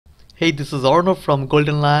Hey, this is Arnav from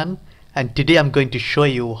GoldenLion, and today I'm going to show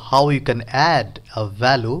you how you can add a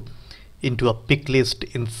value into a pick list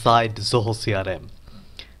inside Zoho CRM.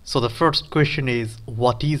 So the first question is,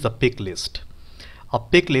 what is a pick list? A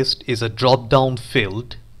pick list is a drop-down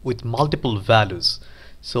field with multiple values.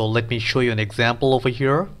 So let me show you an example over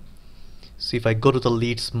here. So if I go to the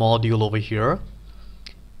leads module over here,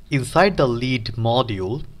 inside the lead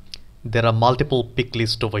module, there are multiple pick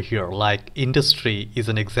lists over here, like industry is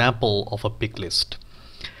an example of a pick list.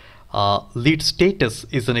 Lead status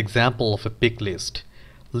is an example of a pick list.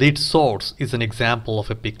 Lead source is an example of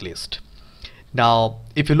a pick list. Now,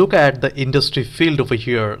 if you look at the industry field over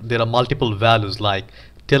here, there are multiple values like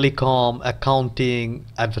telecom, accounting,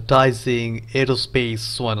 advertising, aerospace,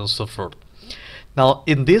 so on and so forth. Now,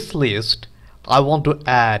 in this list, I want to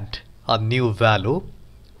add a new value,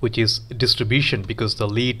 which is distribution, because the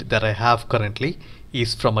lead that I have currently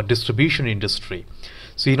is from a distribution industry.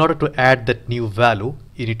 So in order to add that new value,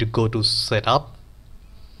 you need to go to setup,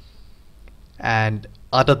 and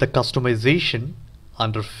under the customization,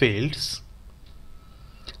 under fields,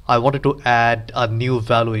 I wanted to add a new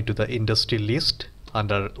value into the industry list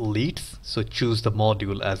under leads. So choose the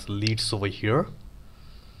module as leads over here.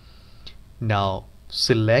 Now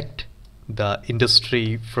select the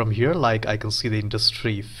industry from here, like I can see the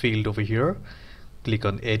industry field over here. Click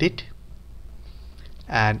on edit,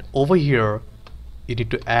 and over here you need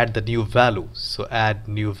to add the new value. So add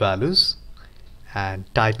new values and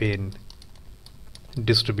type in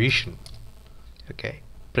distribution. Okay,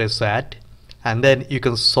 press add, and then you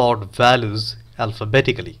can sort values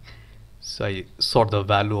alphabetically. So I sort the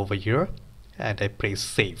value over here and I press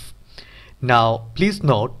save. Now please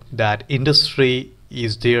note that industry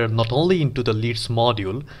is there not only into the leads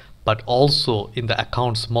module but also in the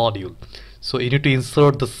accounts module. So you need to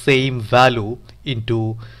insert the same value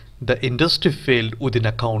into the industry field within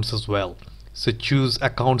accounts as well. So choose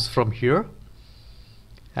accounts from here,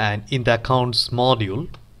 and in the accounts module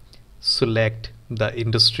select the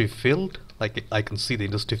industry field, like I can see the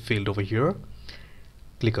industry field over here.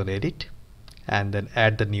 Click on edit and then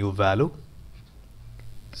add the new value.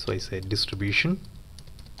 So I say distribution,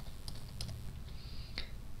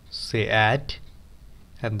 say add,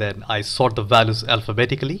 and then I sort the values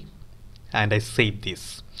alphabetically and I save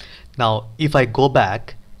this. Now if I go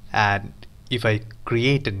back and if I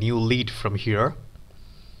create a new lead from here,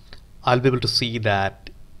 I'll be able to see that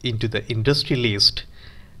into the industry list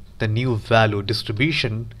the new value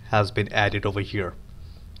distribution has been added over here.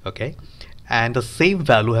 Okay, and the same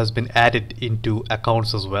value has been added into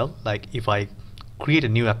accounts as well. Like if I create a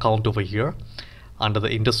new account over here under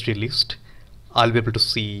the industry list, I'll be able to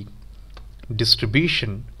see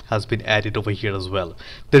distribution has been added over here as well.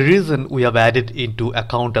 The reason we have added into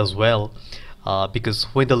account as well, because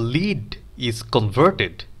when the lead is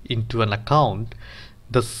converted into an account,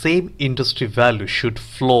 the same industry value should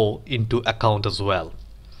flow into account as well.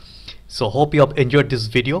 So hope you have enjoyed this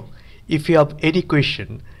video. If you have any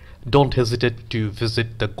question, don't hesitate to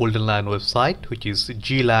visit the GoldenLion website, which is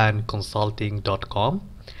glionconsulting.com,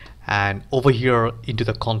 and over here into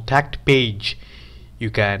the contact page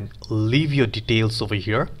you can leave your details over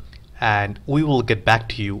here and we will get back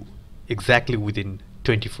to you exactly within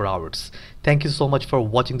 24 hours. Thank you so much for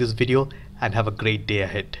watching this video and have a great day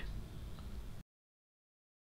ahead.